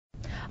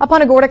A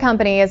Punta Gorda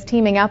company is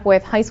teaming up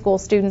with high school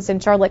students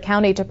in Charlotte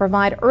County to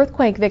provide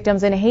earthquake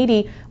victims in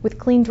Haiti with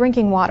clean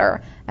drinking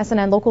water.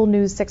 SNN Local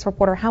News 6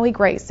 reporter Howie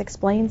Grace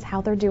explains how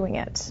they're doing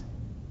it.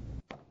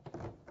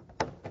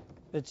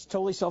 It's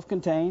totally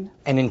self-contained.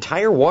 An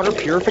entire water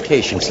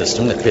purification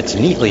system that fits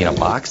neatly in a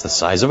box the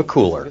size of a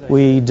cooler.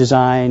 We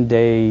designed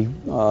a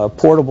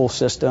portable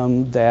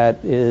system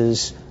that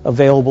is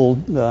available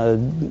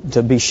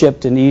to be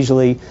shipped and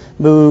easily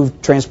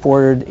moved,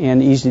 transported,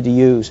 and easy to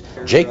use.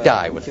 Jake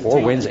Dye with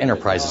Four Winds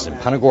Enterprises in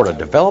Punta Gorda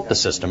developed the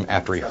system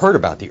after he heard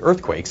about the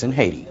earthquakes in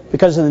Haiti.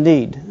 Because of the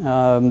need.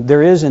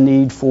 There is a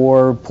need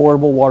for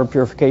portable water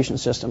purification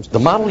systems. The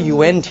Model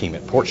UN team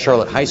at Port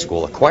Charlotte High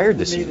School acquired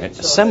this unit,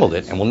 assembled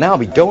it, and will now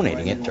be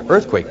donating it to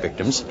earthquake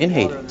victims in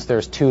Haiti.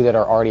 There's two that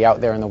are already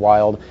out there in the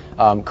wild,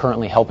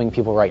 currently helping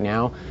people right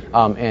now,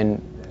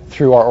 and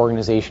through our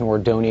organization we're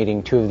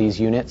donating 2 of these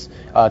units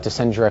to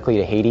send directly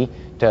to Haiti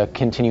to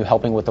continue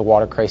helping with the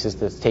water crisis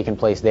that's taken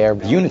place there.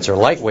 The units are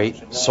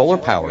lightweight, solar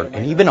powered,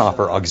 and even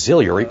offer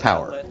auxiliary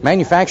power.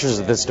 Manufacturers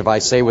of this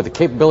device say with the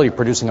capability of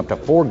producing up to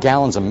 4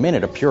 gallons a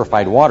minute of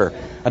purified water,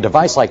 a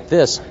device like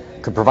this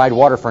could provide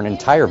water for an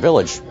entire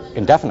village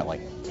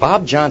indefinitely.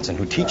 Bob Johnson,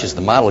 who teaches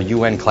the Model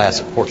UN class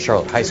at Port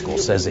Charlotte High School,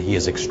 says that he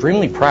is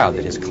extremely proud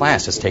that his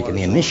class has taken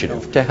the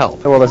initiative to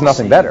help. Well, there's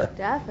nothing better.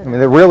 Definitely. I mean,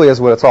 it really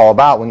is what it's all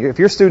about. If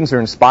your students are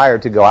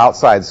inspired to go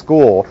outside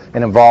school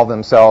and involve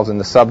themselves in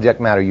the subject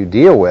matter you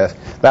deal with,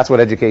 that's what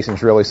education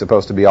is really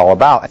supposed to be all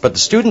about. But the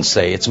students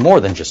say it's more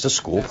than just a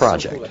school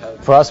project.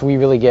 For us, we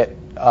really get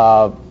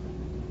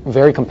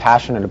very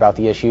compassionate about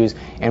the issues,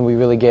 and we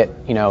really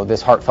get,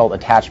 this heartfelt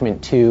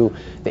attachment to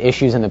the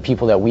issues and the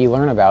people that we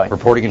learn about.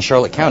 Reporting in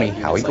Charlotte County,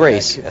 Howie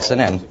Grace,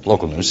 SNN,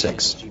 Local News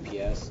 6.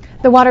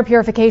 The water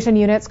purification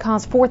units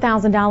cost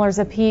 $4,000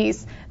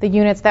 apiece. The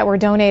units that were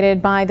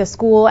donated by the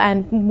school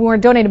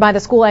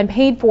and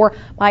paid for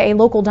by a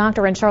local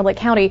doctor in Charlotte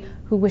County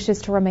who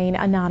wishes to remain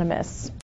anonymous.